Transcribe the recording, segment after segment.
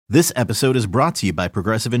This episode is brought to you by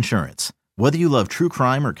Progressive Insurance. Whether you love true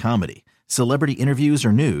crime or comedy, celebrity interviews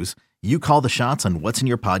or news, you call the shots on what's in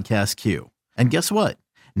your podcast queue. And guess what?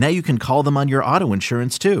 Now you can call them on your auto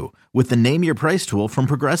insurance too with the Name Your Price tool from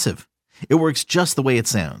Progressive. It works just the way it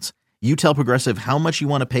sounds. You tell Progressive how much you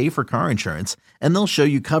want to pay for car insurance, and they'll show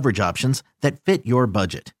you coverage options that fit your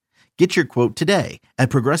budget. Get your quote today at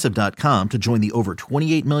Progressive.com to join the over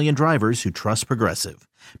 28 million drivers who trust Progressive.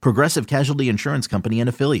 Progressive Casualty Insurance Company and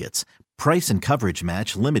Affiliates. Price and coverage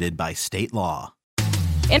match limited by state law.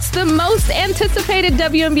 It's the most anticipated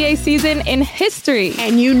WNBA season in history.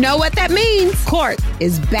 And you know what that means. Court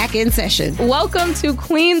is back in session. Welcome to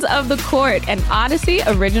Queens of the Court, an Odyssey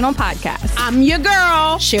original podcast. I'm your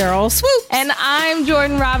girl, Cheryl Swoop. And I'm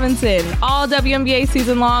Jordan Robinson. All WNBA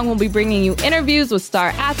season long, we'll be bringing you interviews with star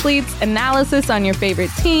athletes, analysis on your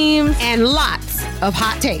favorite teams, and lots of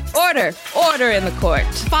hot takes. Order in the court.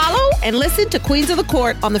 Follow and listen to Queens of the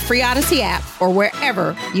Court on the free Odyssey app or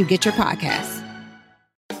wherever you get your podcasts.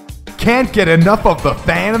 Can't get enough of the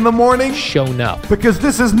fan in the morning? Shown up. Because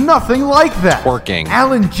this is nothing like that. Working.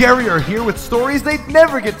 Al and Jerry are here with stories they'd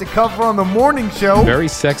never get to cover on the morning show. Very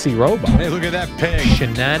sexy robot. Hey, look at that pig.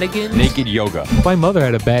 Shenanigans. Naked yoga. My mother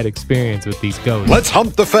had a bad experience with these ghosts. Let's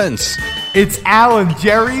hump the fence. It's Al and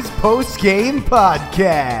Jerry's post-game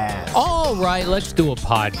podcast. All right, let's do a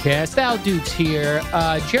podcast. Al Dukes here.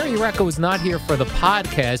 Jerry Recco is not here for the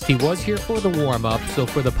podcast. He was here for the warm-up. So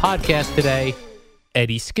for the podcast today,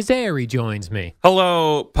 Eddie Schizzeri joins me.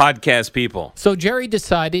 Hello, podcast people. So Jerry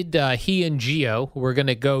decided he and Gio were going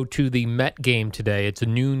to go to the Met game today. It's a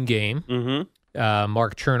noon game. Mm-hmm.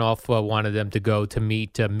 Mark Chernoff wanted them to go to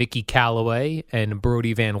meet Mickey Callaway and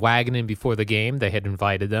Brody Van Wagenen before the game. They had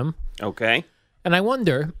invited them. Okay. And I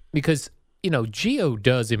wonder, because, you know, Gio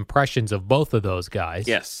does impressions of both of those guys.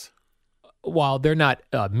 Yes. While they're not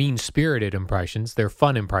mean-spirited impressions, they're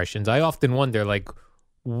fun impressions. I often wonder, like,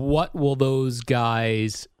 what will those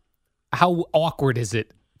guys, how awkward is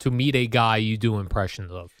it to meet a guy you do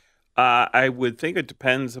impressions of? I would think it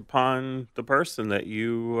depends upon the person that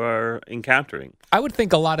you are encountering. I would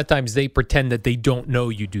think a lot of times they pretend that they don't know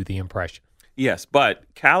you do the impression. Yes, but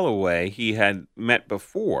Callaway, he had met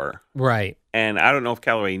before. Right. And I don't know if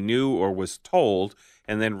Callaway knew or was told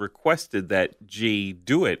and then requested that G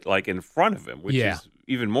do it like in front of him, which is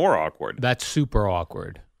even more awkward. That's super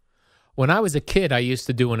awkward. When I was a kid, I used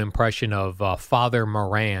to do an impression of Father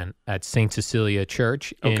Moran at St. Cecilia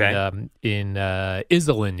Church in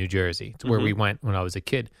Iselin, New Jersey. It's where we went when I was a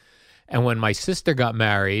kid. And when my sister got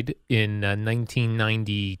married in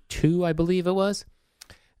 1992, I believe it was,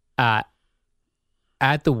 at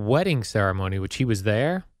the wedding ceremony, which he was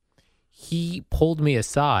there, he pulled me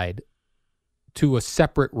aside to a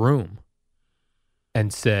separate room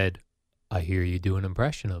and said, "I hear you do an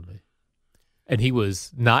impression of me." And he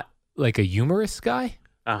was not like a humorous guy.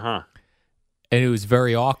 Uh-huh. And it was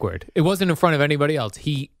very awkward. It wasn't in front of anybody else.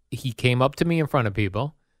 He came up to me in front of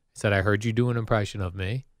people, said, "I heard you do an impression of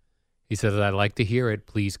me." He said, "I'd like to hear it.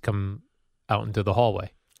 Please come out into the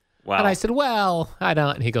hallway." Wow. And I said, "Well, I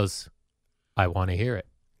don't." And he goes, "I want to hear it."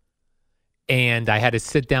 And I had to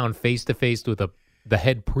sit down face to face with the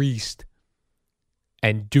head priest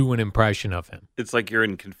and do an impression of him. It's like you're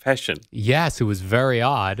in confession. Yes, it was very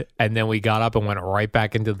odd. And then we got up and went right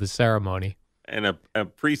back into the ceremony. And a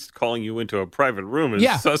priest calling you into a private room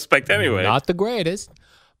is suspect anyway. Not the greatest,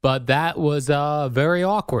 but that was very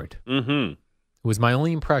awkward. Mm-hmm. It was my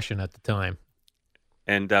only impression at the time.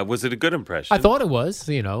 And was it a good impression? I thought it was.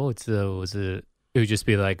 You know, it would just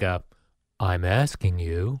be like, "I'm asking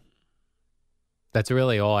you." That's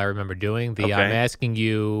really all I remember doing. I'm asking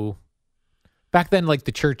you. Back then, like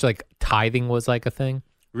the church, like tithing was like a thing.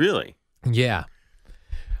 Really? Yeah.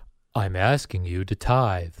 "I'm asking you to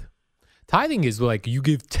tithe." Tithing is like you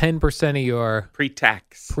give 10% of your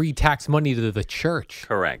pre-tax money to the church.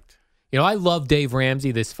 Correct. You know, I love Dave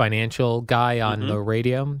Ramsey, this financial guy on the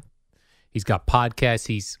radio. He's got podcasts.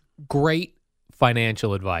 He's great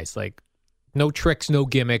financial advice. Like no tricks, no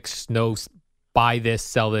gimmicks, no buy this,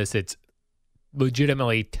 sell this. It's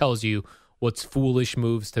legitimately tells you what's foolish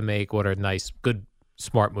moves to make, what are nice, good,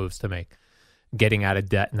 smart moves to make, getting out of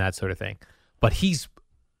debt and that sort of thing. But he's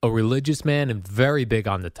a religious man and very big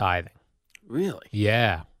on the tithing. Really?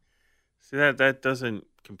 Yeah. See, that doesn't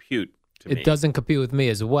compute to me. It doesn't compute with me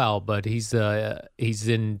as well, but he's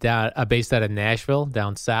in based out of Nashville,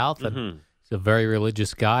 down south, and he's a very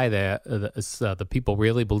religious guy. The people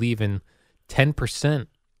really believe in 10%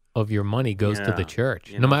 of your money goes to the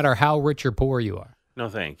church, no matter how rich or poor you are. No,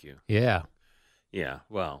 thank you. Yeah. Yeah.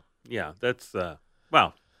 Well, yeah, that's,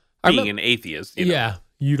 being an atheist.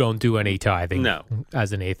 You don't do any tithing. No.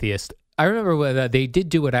 As an atheist. I remember when, they did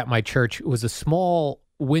do it at my church. It was a small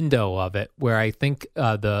window of it where I think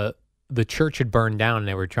the church had burned down and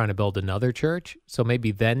they were trying to build another church. So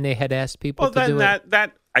maybe then they had asked people to do it.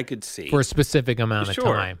 That I could see. For a specific amount of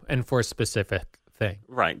time and for a specific thing.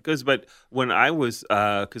 Right. But when I was,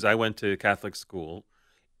 because I went to Catholic school,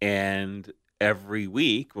 and every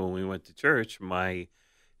week when we went to church, my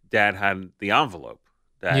dad had the envelope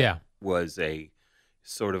that was a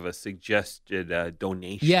sort of a suggested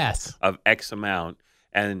donation of X amount.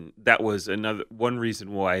 And that was one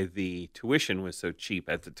reason why the tuition was so cheap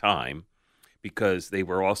at the time, because they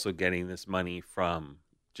were also getting this money from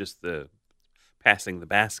just the passing the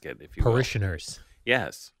basket, if you parishioners. Will.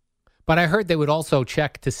 Yes. But I heard they would also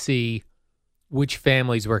check to see which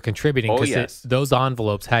families were contributing, because those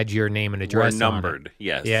envelopes had your name and address were numbered. On it.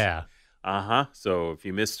 Yes. Yeah. So if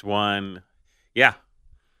you missed one,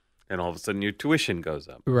 then all of a sudden your tuition goes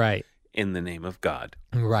up. Right. In the name of God.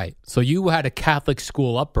 Right. So you had a Catholic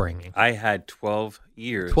school upbringing. I had 12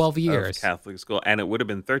 years. 12 years. Of Catholic school, and it would have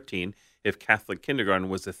been 13 if Catholic kindergarten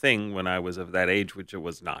was a thing when I was of that age, which it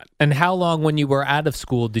was not. And how long, when you were out of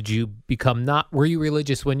school, did you become were you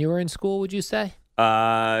religious when you were in school, would you say?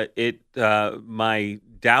 My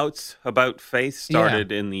doubts about faith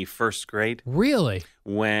started in the first grade. Really?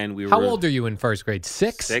 When we were. How old are you in first grade?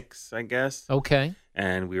 6? 6, I guess. Okay.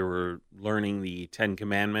 And we were learning the 10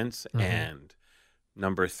 Commandments, and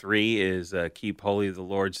number 3 is keep holy the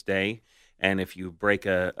Lord's Day. And if you break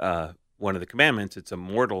one of the commandments, it's a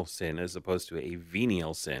mortal sin as opposed to a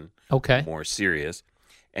venial sin. Okay. More serious.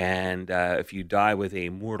 And if you die with a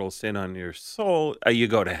mortal sin on your soul, you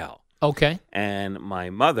go to hell. Okay. And my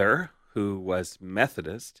mother, who was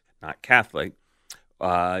Methodist, not Catholic,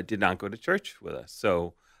 did not go to church with us.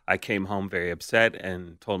 So I came home very upset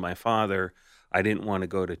and told my father I didn't want to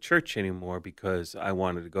go to church anymore because I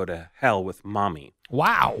wanted to go to hell with mommy.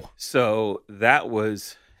 Wow. So that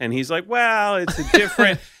was, and he's like, well, it's a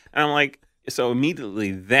different, and I'm like, so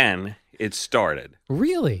immediately then it started.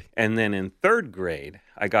 Really? And then in 3rd grade,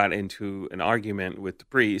 I got into an argument with the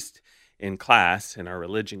priest in class, in our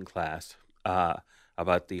religion class,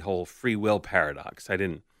 about the whole free will paradox. I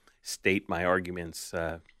didn't state my arguments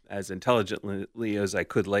as intelligently as I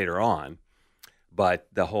could later on, but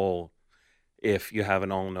the whole, if you have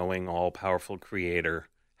an all-knowing, all-powerful creator,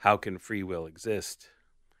 how can free will exist?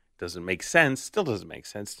 Doesn't make sense. Still doesn't make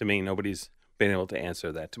sense to me. Nobody's been able to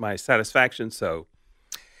answer that to my satisfaction. So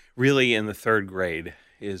really in the 3rd grade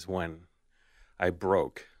is when I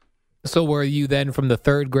broke. So were you then from the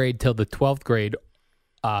 3rd grade till the 12th grade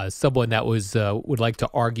someone that was would like to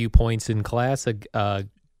argue points in class,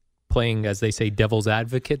 playing, as they say, devil's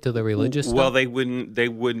advocate to the religious stuff? Well, they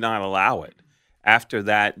would not allow it. After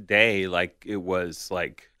that day, it was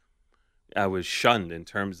like I was shunned in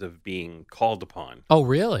terms of being called upon. Oh,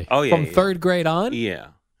 really? Oh, yeah. From 3rd grade on? Yeah.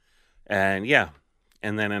 And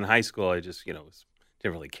then in high school, I just, didn't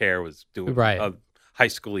really care, was doing high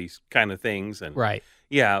school-y kind of things. And right.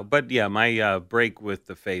 Yeah, but my break with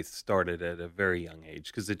the faith started at a very young age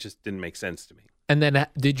because it just didn't make sense to me. And then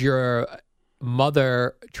did your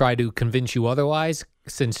mother try to convince you otherwise,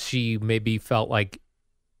 since she maybe felt like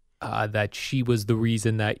that she was the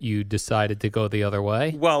reason that you decided to go the other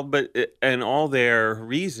way? Well, and all their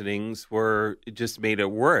reasonings it just made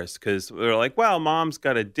it worse, because they're like, well, mom's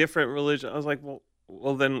got a different religion. I was like,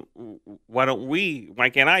 well, then why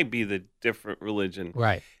can't I be the different religion?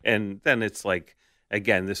 Right. And then it's like,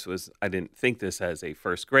 again, I didn't think this as a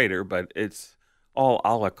first grader, but it's all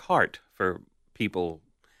a la carte for people.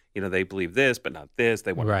 They believe this, but not this.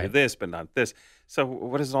 They want to do this, but not this. So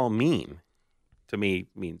what does it all mean? To me, it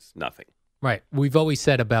means nothing. Right. We've always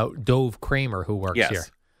said about Dove Kramer, who works here.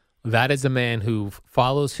 That is a man who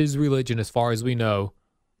follows his religion, as far as we know,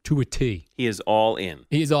 to a T. He is all in.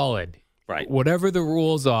 He's all in. Right. Whatever the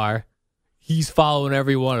rules are, he's following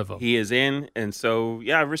every one of them. He is in, and so,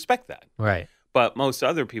 I respect that. Right. But most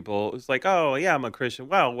other people, it's like, oh, yeah, I'm a Christian.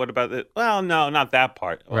 Well, what about it? Well, no, not that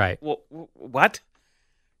part. Right. Well, what?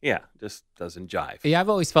 Yeah, just doesn't jive. Yeah, I've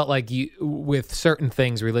always felt like with certain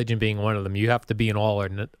things, religion being one of them, you have to be an all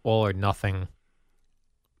or nothing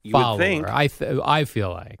follower. Would think. I feel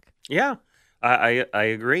like. Yeah, I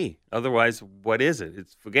agree. Otherwise, what is it?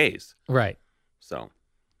 It's for gays. Right. So.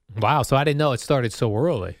 Wow. So I didn't know it started so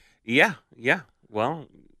early. Yeah. Well,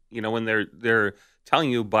 when they're telling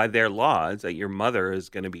you by their laws that your mother is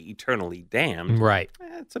going to be eternally damned. Right.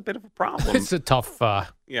 It's a bit of a problem. It's a tough.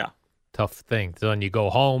 Tough thing. So then you go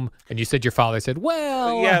home, and you said your father said,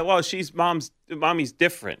 well... Yeah, well, mommy's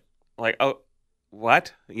different. Like, oh,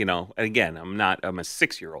 what? Again, I'm a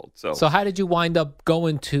 6-year-old, so... So how did you wind up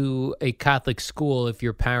going to a Catholic school if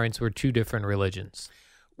your parents were 2 different religions?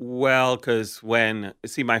 Well, because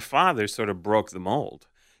my father sort of broke the mold.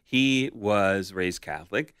 He was raised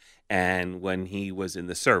Catholic, and when he was in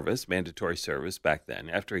the service, mandatory service back then,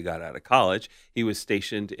 after he got out of college, he was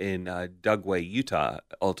stationed in Dugway, Utah,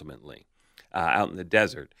 ultimately, out in the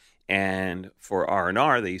desert. And for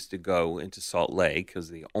R&R, they used to go into Salt Lake because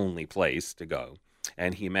the only place to go.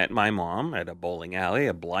 And he met my mom at a bowling alley,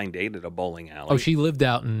 a blind date at a bowling alley. Oh, she lived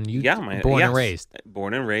out in Utah? Yeah, born and raised.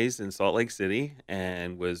 Born and raised in Salt Lake City,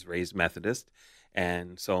 and was raised Methodist.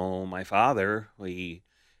 And so my father, he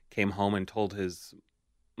came home and told his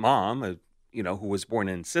mom, who was born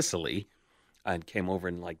in Sicily and came over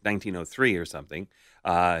in like 1903 or something,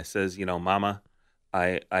 says, Mama,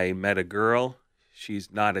 I met a girl.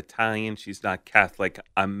 She's not Italian. She's not Catholic.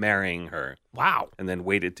 I'm marrying her. Wow. And then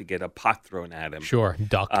waited to get a pot thrown at him. Sure,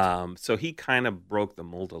 ducked. So he kind of broke the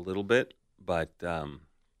mold a little bit, but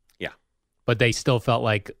yeah. But they still felt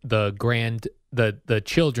like the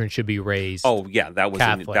children should be raised. Oh yeah, that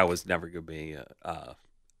Catholic. was never going to be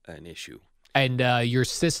an issue. And your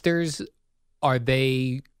sisters, are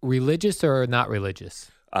they religious or not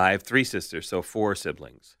religious? I have 3 sisters, so 4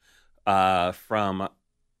 siblings from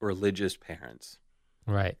religious parents.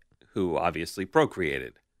 Right. Who obviously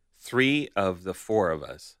procreated. 3 of the 4 of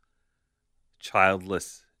us,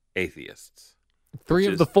 childless atheists. 3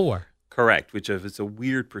 of the 4? Correct, which is a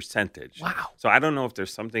weird percentage. Wow. So I don't know if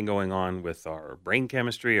there's something going on with our brain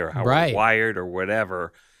chemistry or how Right. we're wired or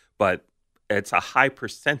whatever, but it's a high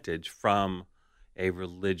percentage from a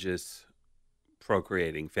religious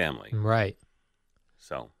procreating family. Right.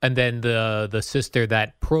 So. And then the sister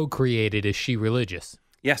that procreated, is she religious?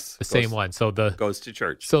 Yes. The same one. So goes to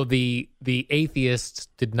church. So the atheists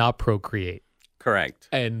did not procreate. Correct.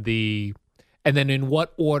 And then in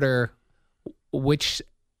which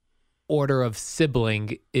order of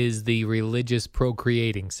sibling is the religious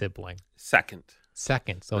procreating sibling? Second.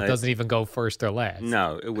 So it doesn't even go first or last.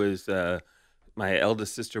 No, it was my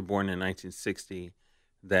eldest sister born in 1960,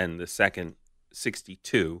 then the second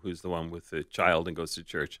 62, who's the one with the child and goes to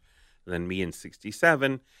church, then me in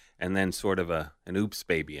 67, and then sort of an oops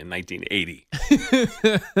baby in 1980.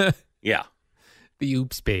 Yeah. The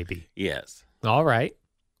oops baby. Yes. All right.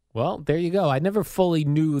 Well, there you go. I never fully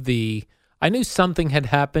knew I knew something had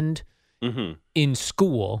happened in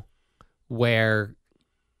school where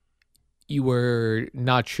you were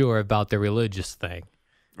not sure about the religious thing.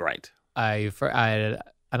 Right. And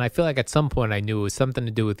I feel like at some point I knew it was something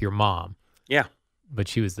to do with your mom. Yeah. But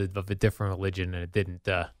she was of a different religion, and it didn't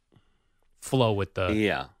flow with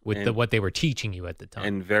what they were teaching you at the time.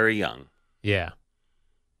 And very young. Yeah.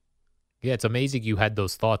 Yeah, it's amazing you had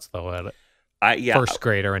those thoughts though at first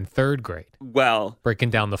grade or in third grade. Well, breaking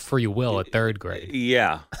down the free will at third grade.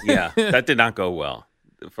 Yeah. That did not go well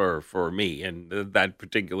for me and that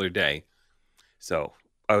particular day. So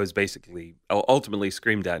I was basically ultimately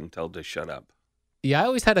screamed at and told to shut up. Yeah, I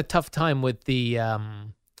always had a tough time with the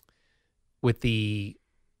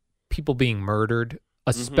people being murdered,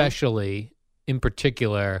 especially in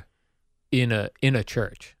particular in a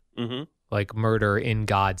church, like murder in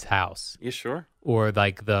God's house. You sure? Or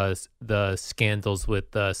like the scandals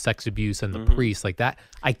with the sex abuse and the priest, like that.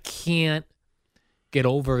 I can't get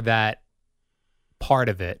over that part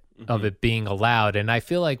of it, of it being allowed. And I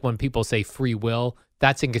feel like when people say free will,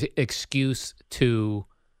 that's an excuse to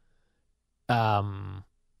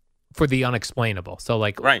for the unexplainable. So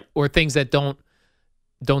like, right. Or things that don't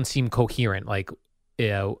seem coherent. Like,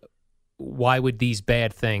 why would these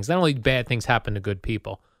bad things, not only bad things happen to good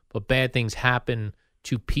people, but bad things happen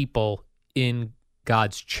to people in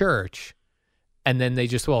God's church, and then they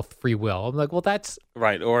just, free will. I'm like, well, that's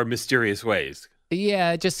right. Or mysterious ways.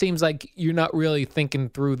 Yeah. It just seems like you're not really thinking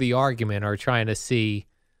through the argument or trying to see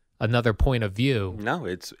another point of view. No,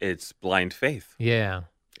 it's blind faith. Yeah.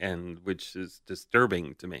 And which is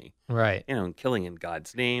disturbing to me. Right. Killing in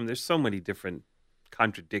God's name. There's so many different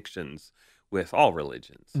contradictions with all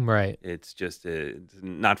religions. Right. It's just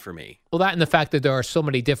not for me. Well, that and the fact that there are so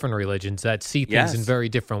many different religions that see things in very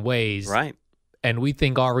different ways. Right. And we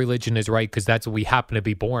think our religion is right because that's what we happen to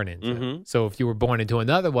be born into. So if you were born into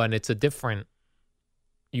another one,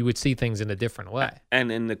 you would see things in a different way.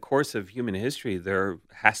 And in the course of human history, there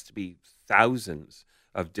has to be thousands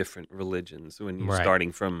of different religions when you're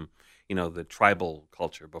starting from, the tribal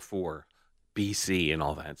culture before BC and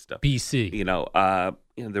all that stuff. BC.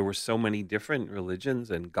 There were so many different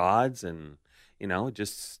religions and gods and,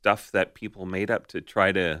 just stuff that people made up to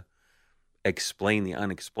try to explain the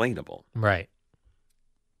unexplainable. Right.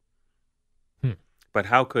 But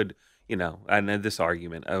how could, and in this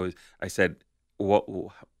argument, I said,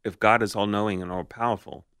 if God is all-knowing and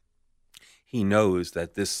all-powerful, he knows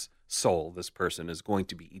that this soul, this person is going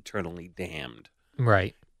to be eternally damned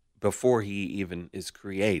Right. before he even is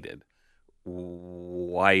created.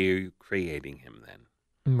 Why are you creating him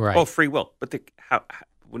then? Right. Oh, free will. But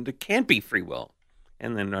when there can't be free will.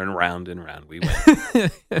 And then round and round we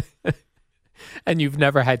went. And you've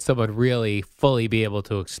never had someone really fully be able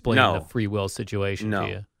to explain No. the free will situation No.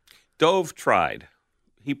 to you. Dove tried.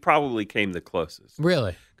 He probably came the closest.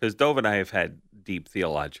 Really? Because Dove and I have had deep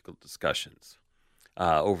theological discussions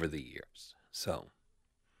over the years. So,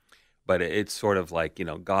 but it's sort of like,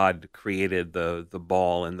 God created the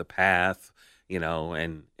ball and the path,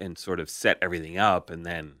 and sort of set everything up, and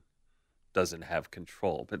then doesn't have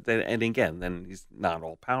control. But then he's not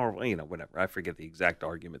all powerful, whatever. I forget the exact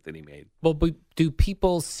argument that he made. Well, but do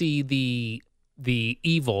people see the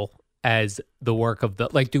evil as the work of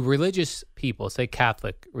do religious people, say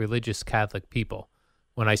religious Catholic people,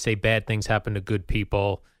 when I say bad things happen to good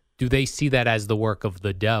people, do they see that as the work of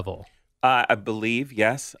the devil? I believe,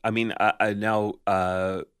 yes. I mean, now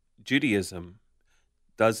Judaism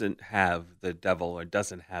doesn't have the devil or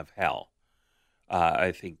doesn't have hell.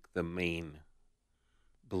 I think the main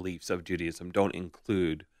beliefs of Judaism don't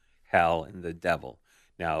include hell and the devil.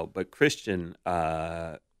 Now, but Christian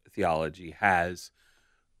theology has,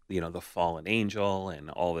 the fallen angel and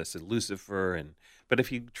all this, and Lucifer. But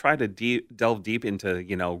if you try to delve deep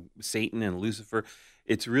into, Satan and Lucifer,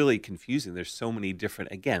 it's really confusing. There's so many different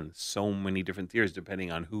theories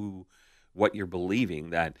depending on what you're believing.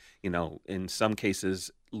 That, in some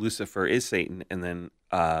cases, Lucifer is Satan, and then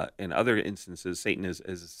in other instances, Satan is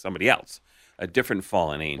somebody else, a different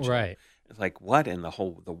fallen angel. Right. It's like, what? And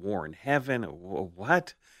the war in heaven?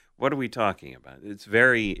 What? What are we talking about? It's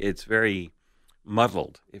very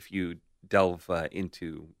muddled if you delve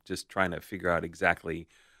into just trying to figure out exactly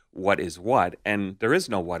what is what. And there is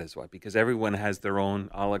no what is what, because everyone has their own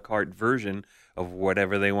a la carte version of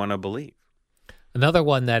whatever they want to believe. Another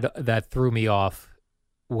one that threw me off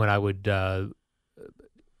when I would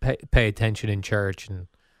pay attention in church and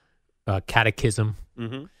catechism,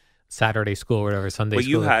 Saturday school, whatever, Sunday But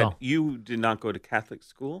school. you did not go to Catholic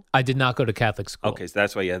school? I did not go to Catholic school. Okay, so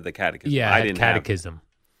that's why you had the catechism. Yeah, I didn't catechism.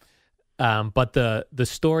 But the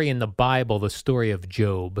story in the Bible, the story of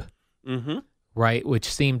Job, right,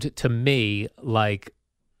 which seemed to me like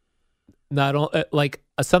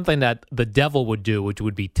something that the devil would do, which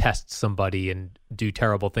would be test somebody and do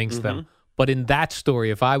terrible things to them. But in that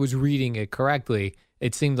story, if I was reading it correctly,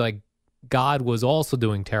 it seemed like God was also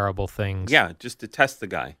doing terrible things. Yeah, just to test the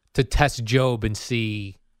guy. To test Job and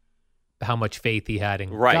see how much faith he had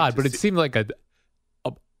in Right, God. But it seemed like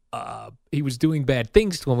he was doing bad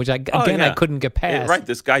things to him, which I couldn't get past. Right,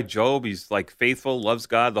 this guy Job, he's like faithful, loves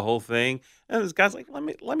God, the whole thing, and this guy's like,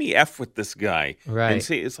 let me f with this guy, right? And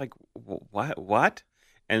see, it's like, what?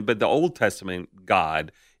 But the Old Testament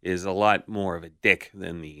God is a lot more of a dick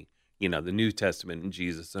than the New Testament and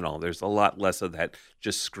Jesus and all. There's a lot less of that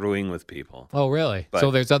just screwing with people. Oh, really? But, so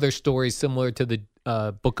there's other stories similar to the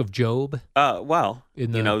Book of Job. Well, do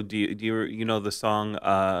you know the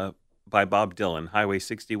song by Bob Dylan, Highway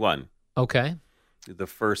 61. Okay.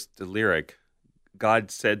 The lyric,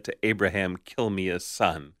 God said to Abraham, kill me a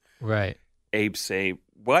son. Right. Abe say,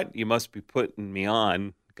 what? You must be putting me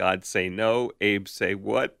on. God say, no. Abe say,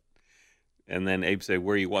 what? And then Abe say,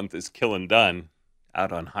 where you want this killing done?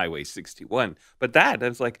 Out on Highway 61. But I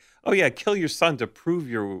was like, oh yeah, kill your son to prove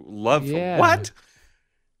your love. Yeah. What?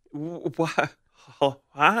 What?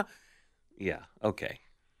 Huh? Yeah, okay.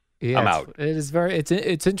 Yeah, I'm out. It is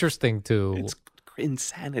it's interesting to It's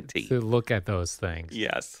insanity to look at those things.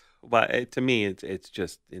 Yes, but to me, it's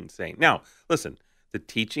just insane. Now, listen, the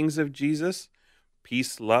teachings of Jesus,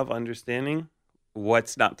 peace, love, understanding.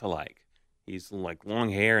 What's not to like? He's like long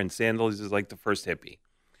hair and sandals. He's like the first hippie.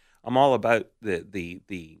 I'm all about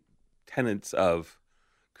the tenets of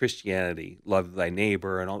Christianity, love thy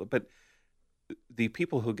neighbor, and all that. But the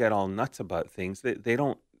people who get all nuts about things, they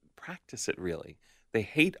don't practice it really. They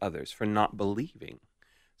hate others for not believing.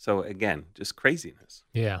 So again, just craziness.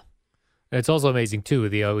 Yeah. And it's also amazing too.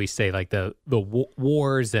 They always say like the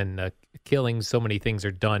wars and killings, so many things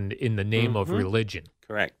are done in the name of religion.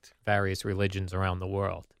 Correct. Various religions around the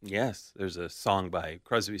world. Yes. There's a song by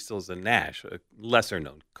Crosby, Stills and Nash, a lesser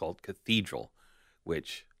known, called Cathedral,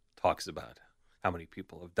 which talks about how many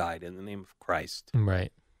people have died in the name of Christ.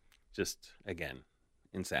 Right. Just, again,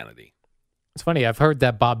 insanity. It's funny. I've heard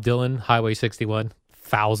that Bob Dylan, Highway 61,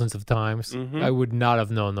 thousands of times. I would not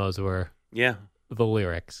have known those were the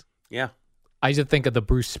lyrics. Yeah. I used to think of the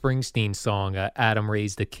Bruce Springsteen song, Adam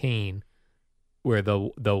Raised a Cain, where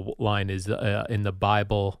the line is in the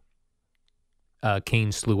Bible,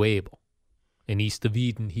 Cain slew Abel. In East of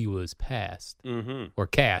Eden, he was passed Mm-hmm. or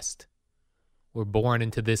cast. We're born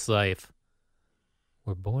into this life.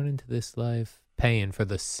 We're born into this life paying for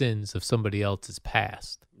the sins of somebody else's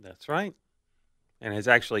past. That's right. And it's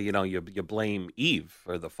actually, you blame Eve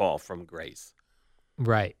for the fall from grace.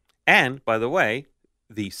 Right. And by the way,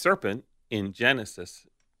 the serpent in Genesis,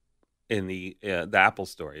 in the apple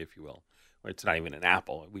story, if you will, where it's not even an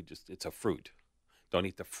apple, it's a fruit. Don't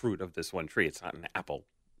eat the fruit of this one tree. It's not an apple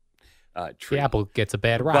tree. The apple gets a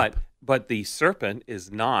bad rap. But the serpent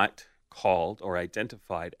is not called or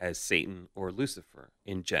identified as Satan or Lucifer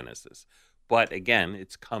in Genesis. But again,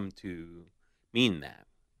 it's come to mean that.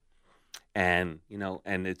 And,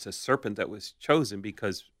 and it's a serpent that was chosen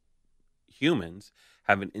because humans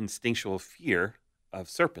have an instinctual fear of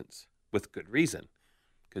serpents with good reason.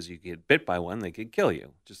 Because you get bit by one, they could kill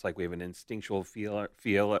you. Just like we have an instinctual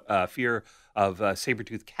fear of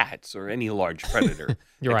saber-toothed cats or any large predator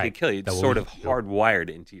You're that right. could kill you. It's sort of hardwired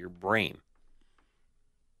into your brain.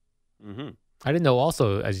 Mm-hmm. I didn't know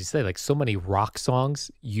also, as you say, like so many rock songs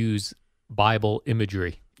use Bible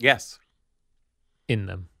imagery Yes. in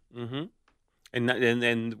them. Mm-hmm.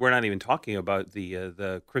 And we're not even talking about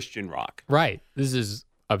the Christian rock. Right.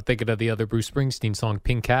 I'm thinking of the other Bruce Springsteen song,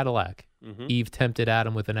 Pink Cadillac. Mm-hmm. Eve tempted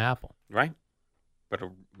Adam with an apple. Right. But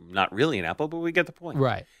not really an apple, but we get the point.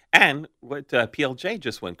 Right. And what PLJ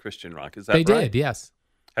just went Christian rock. Is that They right? did, yes.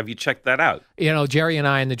 Have you checked that out? Jerry and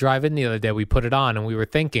I in the drive-in the other day, we put it on and we were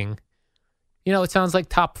thinking, it sounds like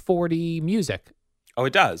top 40 music. Oh,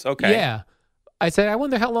 it does? Okay. Yeah. I said, I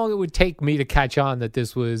wonder how long it would take me to catch on that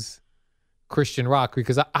this was Christian rock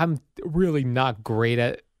because I'm really not great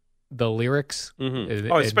at the lyrics.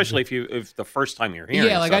 Mm-hmm. Especially if the first time you're hearing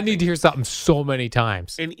I need to hear something so many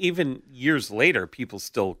times. And even years later, people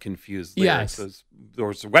still confuse Yes. lyrics.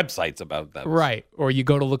 There's websites about that. Right. Or you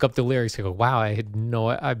go to look up the lyrics and go, wow,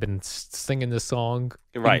 I've been singing this song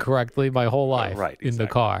incorrectly my whole life in the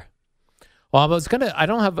car. Well,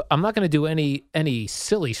 I'm not gonna do any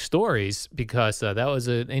silly stories because that was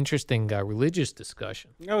an interesting religious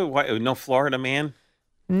discussion. No Florida man?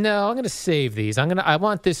 No, I'm gonna save these. I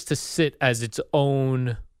want this to sit as its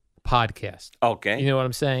own podcast. Okay. You know what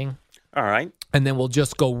I'm saying? All right. And then we'll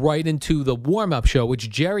just go right into the warm-up show, which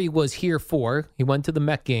Jerry was here for. He went to the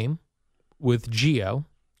Met game with Gio.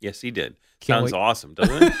 Yes, he did. Can't Sounds wait. awesome,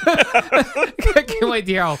 doesn't it? I can't wait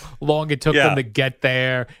to hear how long it took them to get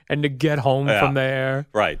there and to get home from there.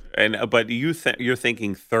 Right. But you're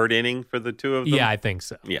thinking third inning for the two of them? Yeah, I think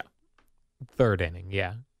so. Yeah. Third inning,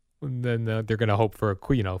 yeah. And then they're going to hope for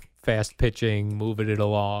fast pitching, moving it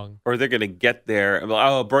along. Or they're going to get there.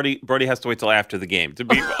 Oh, Brody has to wait till after the game to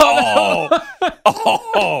be.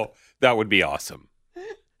 That would be awesome.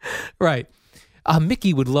 Right.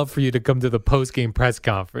 Mickey would love for you to come to the post-game press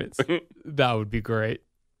conference. That would be great.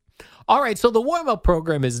 All right, so the warm-up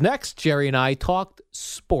program is next. Jerry and I talked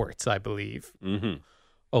sports, I believe. Mm-hmm.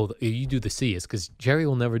 Oh, you do the Cias, because Jerry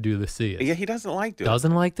will never do the Cias. Yeah, he doesn't like doing it.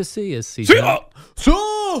 Doesn't like the Cias.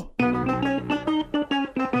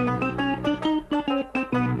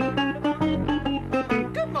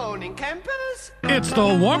 It's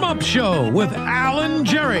the warm-up show with Alan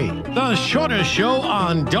Jerry, the shortest show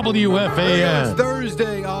on WFAN. It's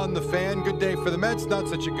Thursday on The Fan. Good day for the Mets, not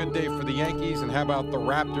such a good day for the Yankees. And how about the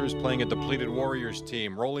Raptors playing a depleted Warriors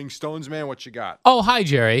team? Rolling Stones, man, what you got? Oh, hi,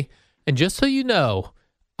 Jerry. And just so you know,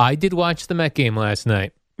 I did watch the Met game last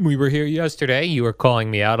night. We were here yesterday. You were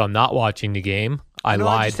calling me out on not watching the game. I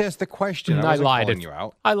lied. I just asked the question. I wasn't calling you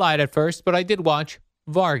out. I lied at first, but I did watch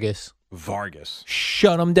Vargas.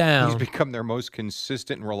 Shut him down. He's become their most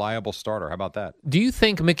consistent and reliable starter. How about that? Do you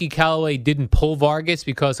think Mickey Callaway didn't pull Vargas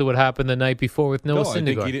because of what happened the night before with Noah Syndergaard? No,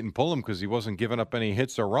 I think he didn't pull him because he wasn't giving up any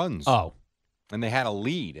hits or runs. Oh. And they had a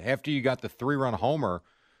lead. After you got the 3-run homer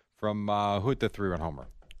from, who hit the 3-run homer?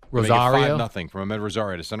 Rosario? 5-0 from Ahmed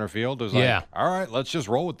Rosario to center field. It was like, all right, let's just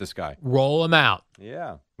roll with this guy. Roll him out.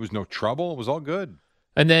 Yeah. It was no trouble. It was all good.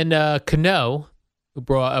 And then Cano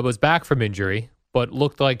was back from injury, but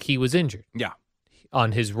looked like he was injured. Yeah.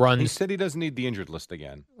 On his runs. He said he doesn't need the injured list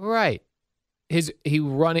again. Right. He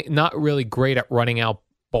running not really great at running out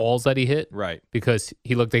balls that he hit. Right. Because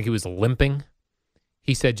he looked like he was limping.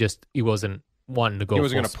 He said just he wasn't wanting to go. He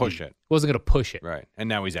wasn't going to push it. Wasn't going to push it. Right. And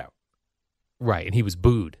now he's out. Right. And he was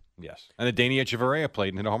booed. Yes. And the Danny Echeverria played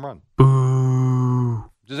and hit a home run.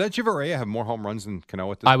 Boo. Does Echeverria have more home runs than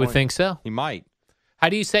Cano at this point? I would think so. He might. How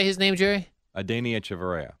do you say his name, Jerry? Danny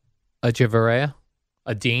Echeverria. Echeverria?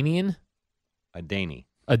 A Danian? Danny.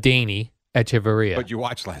 A Danny Echeverria. But you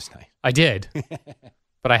watched last night. I did.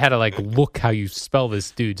 But I had to look how you spell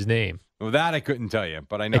this dude's name. Well, that I couldn't tell you,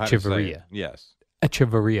 but I know how to say it. Echeverria. Yes.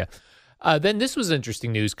 Echeverria. Then this was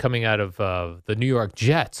interesting news coming out of the New York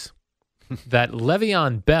Jets that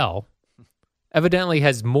Le'Veon Bell evidently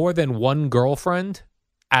has more than one girlfriend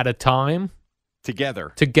at a time.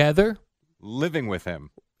 Together. Living with him.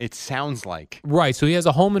 It sounds like. Right. So he has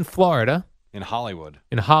a home in Florida. In Hollywood.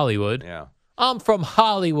 Yeah. I'm from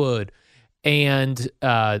Hollywood. And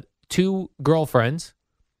 2 girlfriends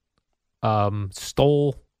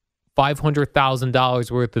stole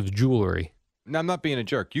 $500,000 worth of jewelry. No, I'm not being a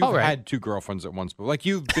jerk. You've had 2 girlfriends at once, but like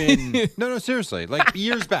you've been no, seriously. Like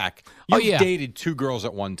years back, you've dated 2 girls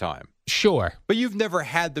at one time. Sure. But you've never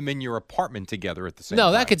had them in your apartment together at the same time.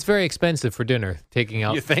 No, that gets very expensive for dinner, taking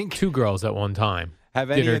out You think? 2 girls at one time. Have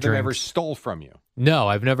any of them ever stole from you? No,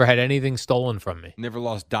 I've never had anything stolen from me. Never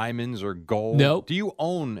lost diamonds or gold? No. Do you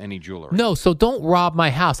own any jewelry? No, so don't rob my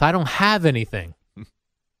house. I don't have anything.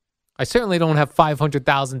 I certainly don't have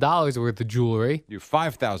 $500,000 worth of jewelry. You have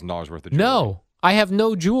 $5,000 worth of jewelry? No, I have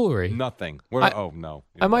no jewelry. Nothing. No.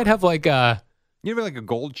 I might have like a... You have like a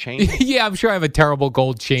gold chain? Yeah, I'm sure I have a terrible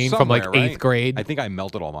gold chain from like 8th grade. I think I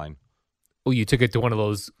melted all mine. Oh, you took it to one of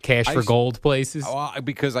those cash for gold places?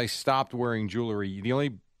 Because I stopped wearing jewelry. The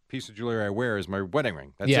only piece of jewelry I wear is my wedding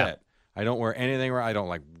ring. That's it. I don't wear anything. I don't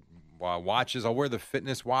like watches. I'll wear the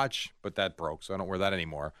fitness watch, but that broke, so I don't wear that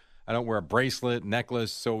anymore. I don't wear a bracelet,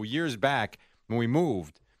 necklace. So years back when we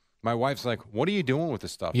moved, my wife's like, "What are you doing with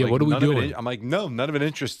this stuff?" Yeah, like, what are we doing? I'm like, "No, none of it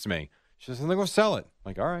interests me." She says, "I'm going to go sell it." I'm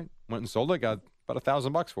like, all right. Went and sold it. Got about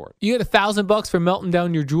 $1,000 for it. You had $1,000 for melting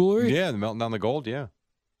down your jewelry? Yeah, melting down the gold. Yeah.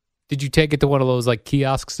 Did you take it to one of those like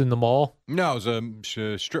kiosks in the mall? No, it was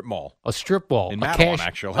a strip mall. A strip mall. In Matawan,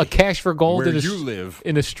 actually. A cash for gold Where you live.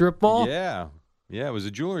 In a strip mall? Yeah. Yeah, it was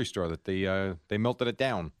a jewelry store that they melted it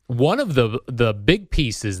down. One of the big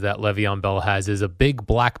pieces that Le'Veon Bell has is a big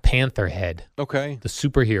Black Panther head. Okay. The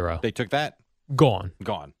superhero. They took that? Gone.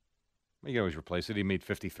 You can always replace it. He made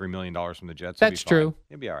 $53 million from the Jets. That's true.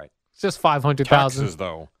 He'll be all right. It's just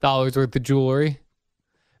 $500,000 worth of jewelry.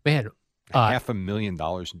 Man.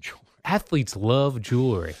 $500,000 in jewelry. Athletes love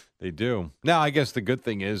jewelry. They do. Now, I guess the good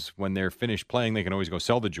thing is when they're finished playing, they can always go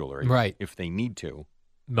sell the jewelry. Right. If they need to.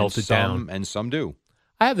 Melt it down. And some do.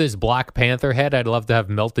 I have this Black Panther head I'd love to have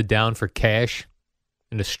melted down for cash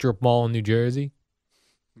in a strip mall in New Jersey.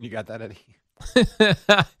 You got that, Eddie?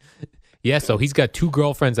 Yeah, so he's got 2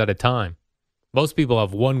 girlfriends at a time. Most people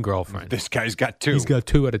have 1 girlfriend. This guy's got 2. He's got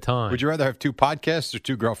 2 at a time. Would you rather have 2 podcasts or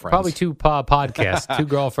 2 girlfriends? Probably 2 podcasts. 2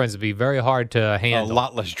 girlfriends would be very hard to handle. A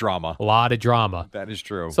lot less drama. A lot of drama. That is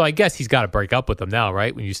true. So I guess he's got to break up with them now,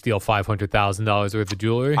 right? When you steal $500,000 worth of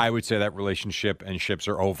jewelry. I would say that relationship and ships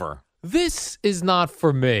are over. This is not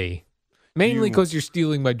for me. Mainly because you're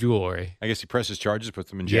stealing my jewelry. I guess he presses charges,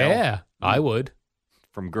 puts them in jail. Yeah, I would.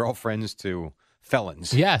 From girlfriends to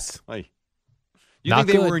felons. Yes. Like, you think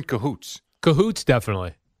they were in cahoots? Cahoots,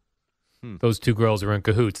 definitely. Those 2 girls were in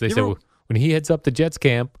cahoots. They said when he heads up to Jets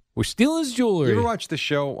camp, we're stealing his jewelry. You ever watch the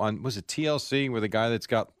show on, was it TLC, where the guy that's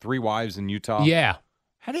got 3 wives in Utah? Yeah.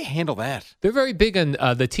 How do you handle that? They're very big on,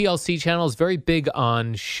 the TLC channel is very big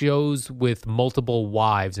on shows with multiple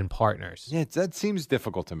wives and partners. Yeah, that seems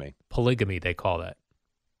difficult to me. Polygamy, they call that.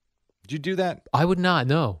 Did you do that? I would not,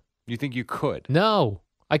 no. You think you could? No.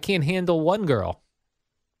 I can't handle one girl.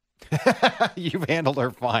 You've handled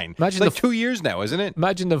her fine. Imagine it's like 2 years now, isn't it?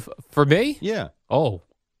 Imagine for me? Yeah. Oh.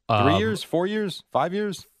 3 years, 4 years, 5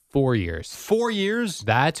 years? 4 years. 4 years?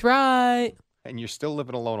 That's right. And you're still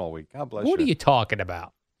living alone all week. God bless you. What are you talking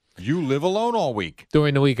about? You live alone all week.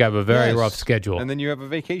 During the week, I have a very rough schedule. And then you have a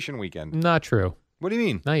vacation weekend. Not true. What do you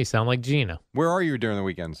mean? Now you sound like Gina. Where are you during the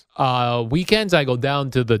weekends? Weekends, I go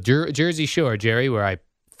down to the Jersey Shore, Jerry, where I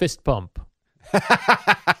fist pump.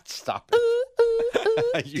 Stop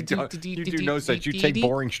it. You do know that you take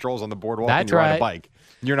boring strolls on the boardwalk and you ride a bike.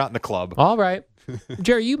 You're not in the club. All right.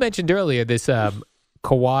 Jerry, you mentioned earlier this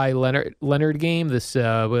Kawhi Leonard game, this the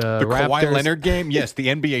Raptors. Kawhi Leonard game? Yes, the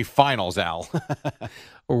NBA Finals, Al.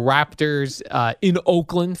 Raptors in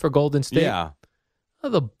Oakland for Golden State. Yeah. Oh,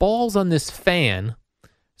 the balls on this fan.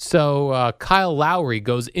 So Kyle Lowry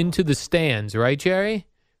goes into the stands, right, Jerry?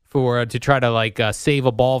 To try to save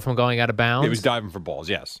a ball from going out of bounds. He was diving for balls,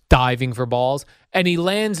 yes. Diving for balls. And he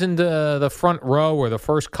lands into the front row or the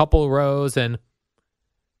first couple rows, and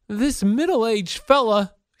this middle-aged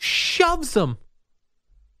fella shoves him.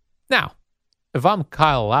 Now, if I'm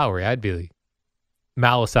Kyle Lowry, I'd be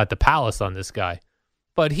malice at the palace on this guy.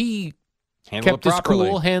 But he kept his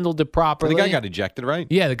cool, handled it properly. The guy got ejected, right?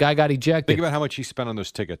 Yeah, the guy got ejected. Think about how much he spent on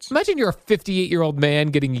those tickets. Imagine you're a 58-year-old man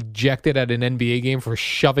getting ejected at an NBA game for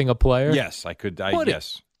shoving a player. Yes, I could.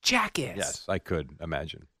 Yes. Jackass. Yes, I could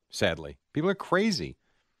imagine. Sadly. People are crazy.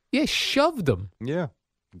 Yeah, shoved him. Yeah.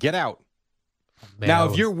 Get out. Man, Now,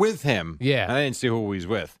 if you're with him, Yeah. and I didn't see who he's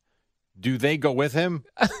with, do they go with him?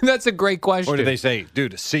 That's a great question. Or do they say,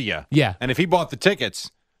 dude, see ya? Yeah. And if he bought the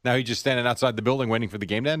tickets, now he's just standing outside the building waiting for the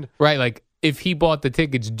game to end? Right, like if he bought the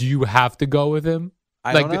tickets, do you have to go with him?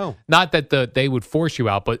 I like, don't know. Not that they would force you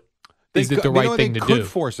out, but is it the right thing to They do? could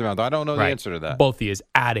force him out, though. I don't know the Right. answer to that. Both of you is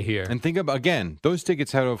out of here. And think about, again, those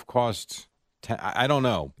tickets had to have cost, I don't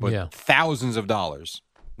know, but Yeah. thousands of dollars.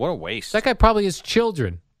 What a waste. That guy probably has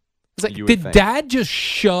children. It's like, You would did think. Dad just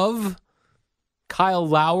shove Kyle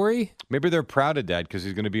Lowry? Maybe they're proud of Dad because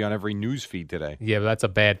he's going to be on every news feed today. Yeah, but that's a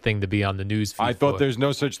bad thing to be on the news feed I thought for. there's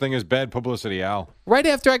no such thing as bad publicity, Al. Right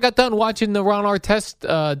after I got done watching the Ron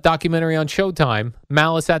Artest documentary on Showtime,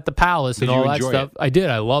 Malice at the Palace and Did you all that enjoy stuff. it? I did.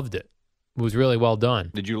 I loved it. It was really well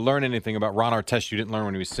done. Did you learn anything about Ron Artest you didn't learn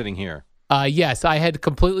when he was sitting here? Yes, I had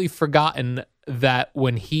completely forgotten that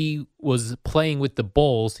when he was playing with the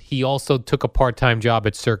Bulls, he also took a part-time job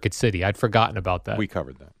at Circuit City. I'd forgotten about that. We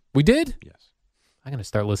covered that. We did? Yes. I'm going to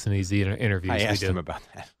start listening to these interviews. I we asked do. him about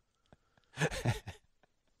that.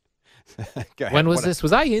 Go ahead. When was What- this?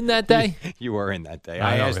 Was I in that day? You were in that day.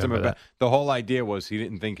 I I don't asked him remember about the whole idea was he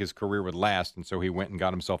didn't think his career would last, and so he went and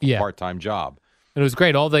got himself a Yeah. part-time job. And it was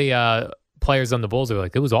great. All the players on the Bulls were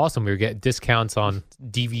like, it was awesome. We were getting discounts on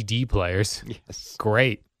DVD players. Yes.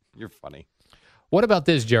 Great. You're funny. What about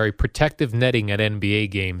this, Jerry? Protective netting at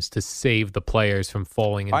NBA games to save the players from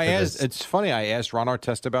falling into this. It's funny. I asked Ron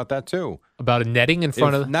Artest about that too. About a netting in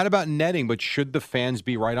front of Not about netting, but should the fans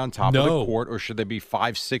be right on top of No. the court, or should they be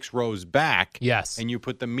 5-6 rows back? Yes. And you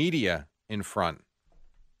put the media in front,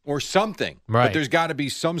 or something. Right. But there's got to be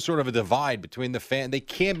some sort of a divide between the fan. They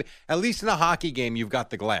can't. Be, at least in a hockey game, you've got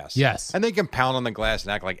the glass. Yes. And they can pound on the glass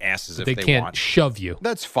and act like asses They if they can't want. shove you.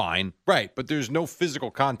 That's fine, right? But there's no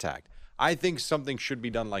physical contact. I think something should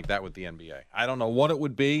be done like that with the NBA. I don't know what it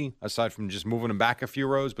would be aside from just moving them back a few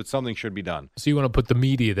rows, but something should be done. So you want to put the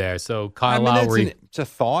media there. So Kyle I mean, Lowry it's a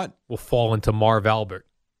thought. will fall into Marv Albert.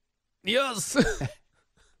 Yes.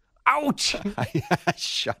 Ouch.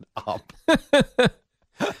 Shut up.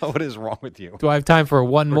 What is wrong with you? Do I have time for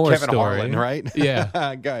one Or more Kevin story? Harlan, right?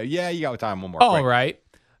 Yeah. Go ahead. Yeah, you got time. One more. All Quick. right.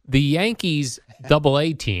 The Yankees AA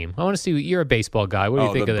team. I want to see what you're a baseball guy. What do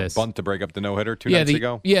you think the of this? bunt to break up the no-hitter two nights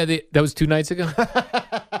ago? Yeah, that was 2 nights ago.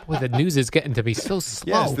 Boy, the news is getting to be so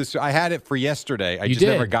slow. Yes, I had it for yesterday. I You just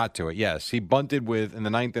never did? got to it. Yes, he bunted in the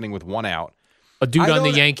ninth inning with 1 out. A dude I on the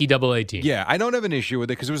don't- Yankee AA team. Yeah, I don't have an issue with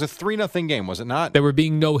it because it was a 3-0 game, was it not? They were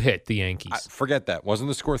being no hit, the Yankees. Forget that. Wasn't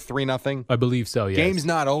the score 3-0? I believe so, yes. Game's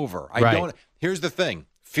not over. Right. Here's the thing.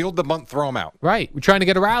 Field the bunt, throw him out. Right. We're trying to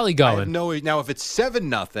get a rally I have going. now, if it's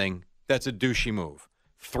 7-0, that's a douchey move.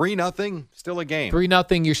 3-0, still a game.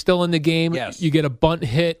 3-0, you're still in the game. Yes. You get a bunt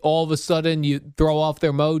hit. All of a sudden, you throw off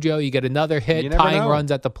their mojo. You get another hit. You never Tying know. runs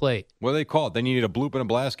at the plate. What do they call it? Then you need a bloop and a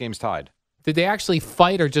blast. Game's tied. Did they actually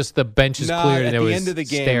fight or just the benches No, cleared at and it the was end of the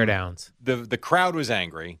game, stare downs? The crowd was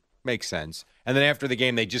angry. Makes sense. And then after the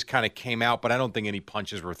game, they just kind of came out, but I don't think any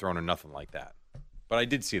punches were thrown or nothing like that. But I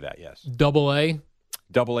did see that, yes. AA?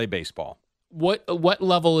 Double-A baseball. What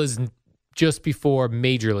level is just before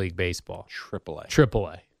Major League Baseball? Triple-A.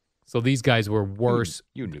 AAA. So these guys were worse.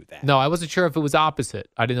 You knew that. No, I wasn't sure if it was opposite.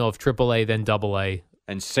 I didn't know if AAA then AA.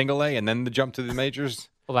 And single-A and then the jump to the majors?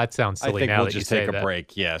 Well, that sounds I silly think now we'll that just you say take a that.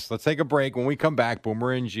 break. Yes, let's take a break. When we come back,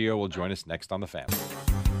 Boomer and Gio will join us next on The Fan.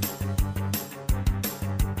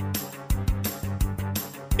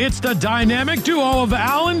 It's the dynamic duo of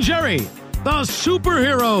Al and Jerry, the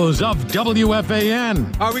superheroes of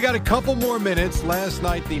WFAN. All right, we got a couple more minutes. Last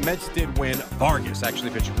night, the Mets did win. Vargas actually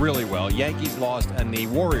pitched really well. Yankees lost, and the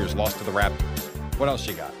Warriors lost to the Raptors. What else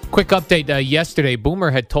you got? Quick update. Yesterday, Boomer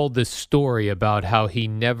had told this story about how he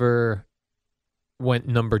never went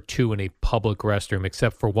number 2 in a public restroom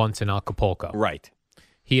except for once in Acapulco. Right.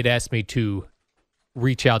 He had asked me to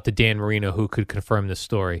reach out to Dan Marino, who could confirm the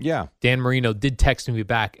story. Yeah. Dan Marino did text me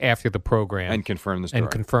back after the program. And confirm the story.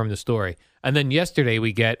 And confirm the story. And then yesterday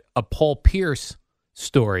we get a Paul Pierce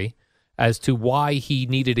story as to why he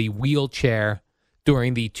needed a wheelchair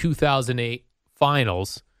during the 2008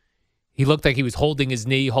 finals. He looked like he was holding his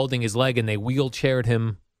knee, holding his leg, and they wheelchaired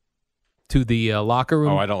him to the locker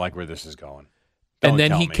room. Oh, I don't like where this is going. And Don't then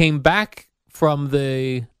tell he me. came back from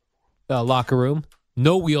the locker room,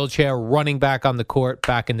 no wheelchair, running back on the court,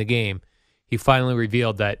 back in the game. He finally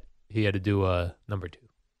revealed that he had to do a number 2.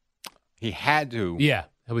 He had to. Yeah,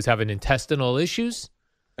 he was having intestinal issues.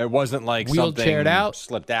 It wasn't like Wheelchaired something out?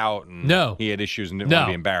 slipped out and No. he had issues and didn't No. want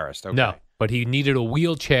to be embarrassed. Okay. No, but he needed a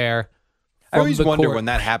wheelchair I always the wonder court. when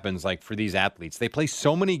that happens, like for these athletes. They play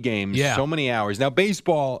so many games, so many hours. Now,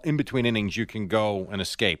 baseball, in between innings, you can go and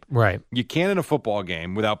escape. Right. You can't in a football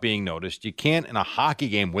game without being noticed. You can't in a hockey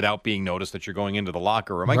game without being noticed that you're going into the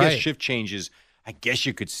locker room. I guess shift changes, I guess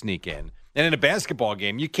you could sneak in. And in a basketball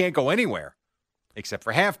game, you can't go anywhere except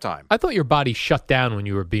for halftime. I thought your body shut down when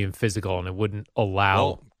you were being physical and it wouldn't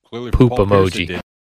allow Clearly poop Paul Pierce emoji. did.